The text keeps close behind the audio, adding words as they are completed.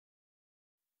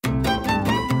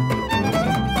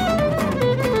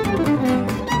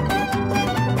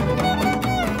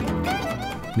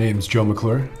Name's Joe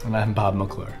McClure. And I'm Bob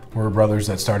McClure. We're brothers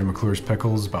that started McClure's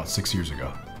Pickles about 6 years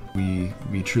ago. We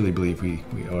truly believe we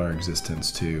owe our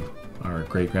existence to our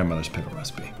great-grandmother's pickle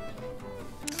recipe.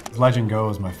 The legend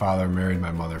goes my father married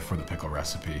my mother for the pickle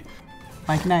recipe.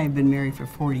 Mike and I have been married for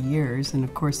 40 years, and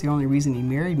of course the only reason he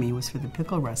married me was for the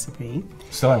pickle recipe.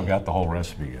 Still haven't got the whole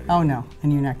recipe yet. Oh no,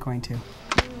 and you're not going to.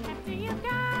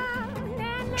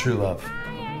 True love.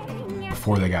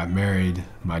 Before they got married,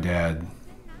 my dad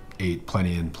ate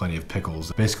plenty of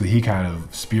pickles. Basically, he kind of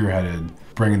spearheaded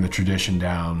bringing the tradition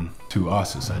down to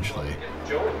us, essentially.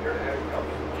 Jill,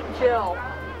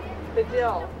 the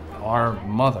Jill. Our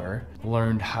mother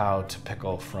learned how to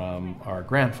pickle from our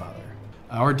grandfather.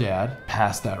 Our dad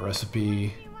passed that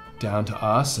recipe down to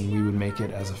us, and we would make it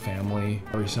as a family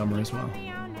every summer as well.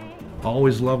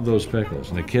 Always loved those pickles,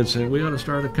 and the kids said, we ought to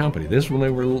start a company. This when they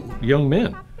were young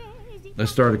men.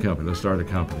 Let's start a company, let's start a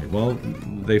company. Well,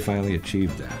 they finally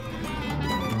achieved that.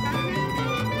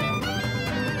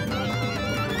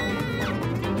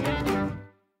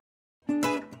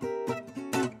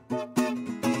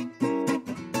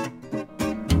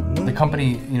 The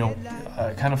company,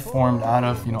 kind of formed out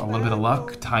of, a little bit of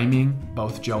luck, timing.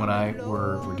 Both Joe and I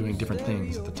were doing different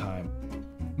things at the time.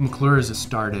 McClure's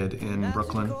started in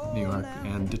Brooklyn, New York,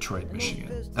 and Detroit, Michigan.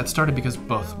 That started because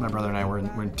both my brother and I were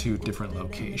in two different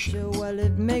locations. Well,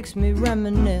 it makes me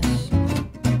reminisce.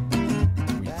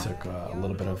 We took a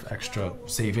little bit of extra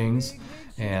savings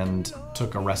and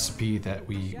took a recipe that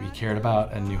we cared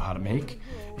about and knew how to make,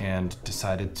 and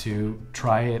decided to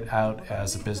try it out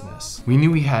as a business. We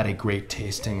knew we had a great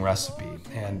tasting recipe,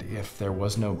 and if there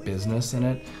was no business in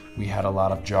it, we had a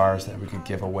lot of jars that we could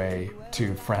give away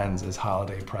to friends as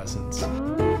holiday presents.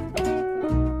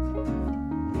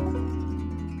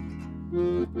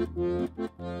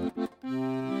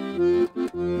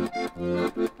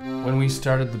 When we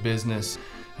started the business,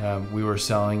 we were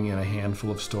selling in a handful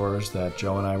of stores that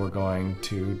Joe and I were going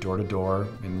to door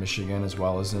in Michigan as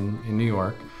well as in New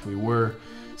York. We were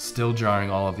still jarring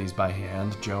all of these by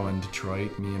hand, Joe in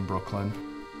Detroit, me in Brooklyn.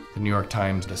 The New York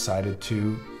Times decided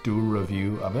to do a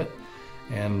review of it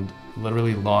and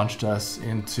literally launched us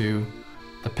into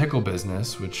the pickle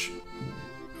business, which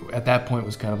at that point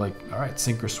was kind of like, all right,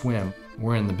 sink or swim.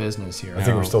 We're in the business here. I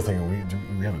think we're still thinking, do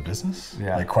we have a business?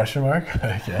 Yeah. Like, question mark?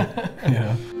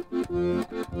 Yeah.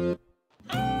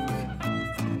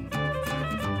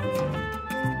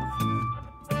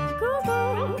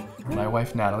 My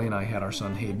wife Natalie and I had our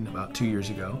son Hayden about 2 years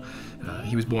ago.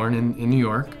 He was born in New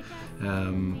York,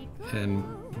 and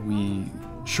we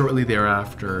shortly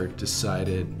thereafter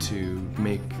decided to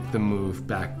make the move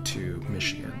back to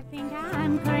Michigan.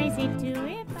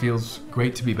 It feels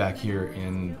great to be back here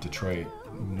in Detroit.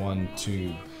 One,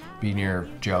 to be near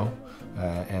Joe,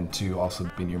 and to also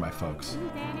be near my folks.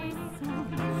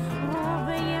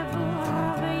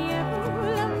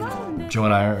 Joe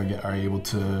and I are able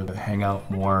to hang out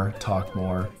more, talk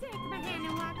more.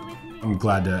 I'm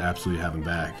glad to absolutely have him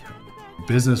back.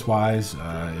 Business-wise,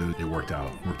 it worked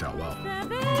out well.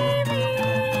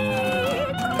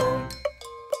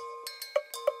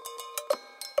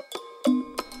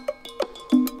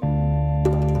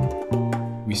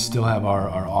 We still have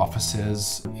our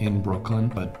offices in Brooklyn,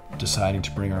 but deciding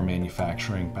to bring our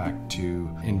manufacturing back to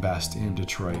invest in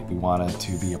Detroit. We wanted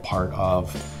to be a part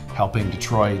of helping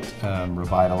Detroit,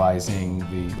 revitalizing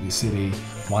the city,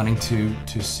 wanting to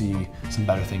see some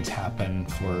better things happen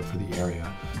for the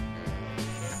area.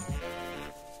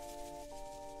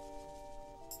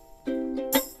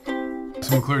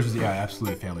 So McClure's is,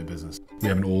 absolutely family business. We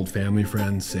have an old family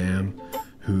friend, Sam,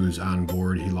 who's on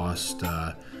board. He lost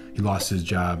his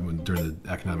job during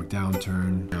the economic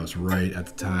downturn. That was right at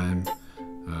the time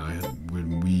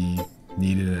when we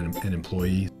needed an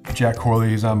employee. Jack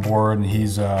Corley is on board, and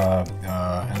he's an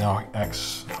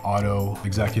ex-auto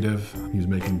executive. He was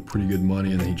making pretty good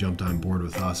money, and then he jumped on board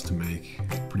with us to make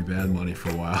pretty bad money for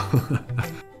a while.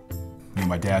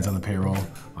 My dad's on the payroll,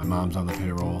 my mom's on the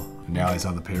payroll, Natalie's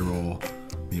on the payroll.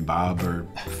 Me and Bob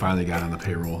finally got on the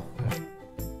payroll.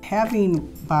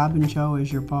 Having Bob and Joe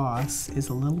as your boss is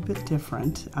a little bit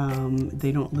different.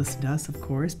 They don't listen to us, of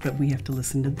course, but we have to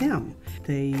listen to them.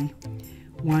 They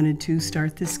wanted to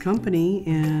start this company,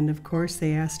 and of course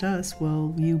they asked us, well,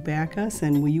 will you back us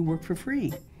and will you work for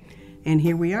free? And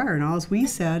here we are, and all we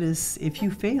said is, if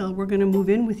you fail, we're going to move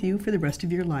in with you for the rest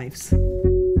of your lives.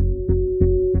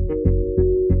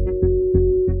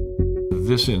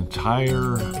 This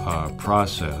entire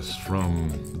process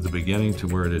from the beginning to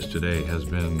where it is today has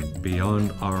been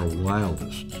beyond our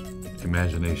wildest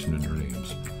imagination and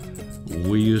dreams.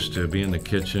 We used to be in the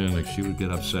kitchen, like she would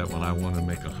get upset when I wanted to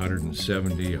make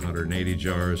 170, 180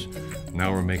 jars.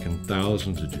 Now we're making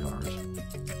thousands of jars.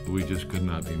 We just could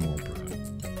not be more proud.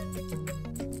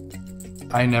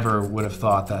 I never would have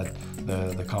thought that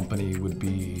the company would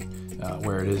be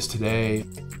where it is today,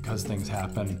 because things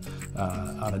happen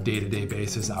on a day-to-day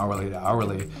basis, hourly to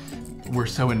hourly. We're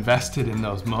so invested in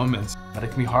those moments that it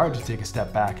can be hard to take a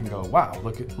step back and go, wow,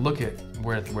 look at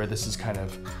where this is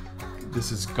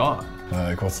this is gone.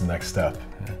 Like, what's the next step?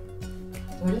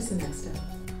 What is the next step?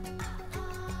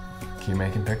 Keep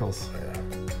making pickles. Yeah.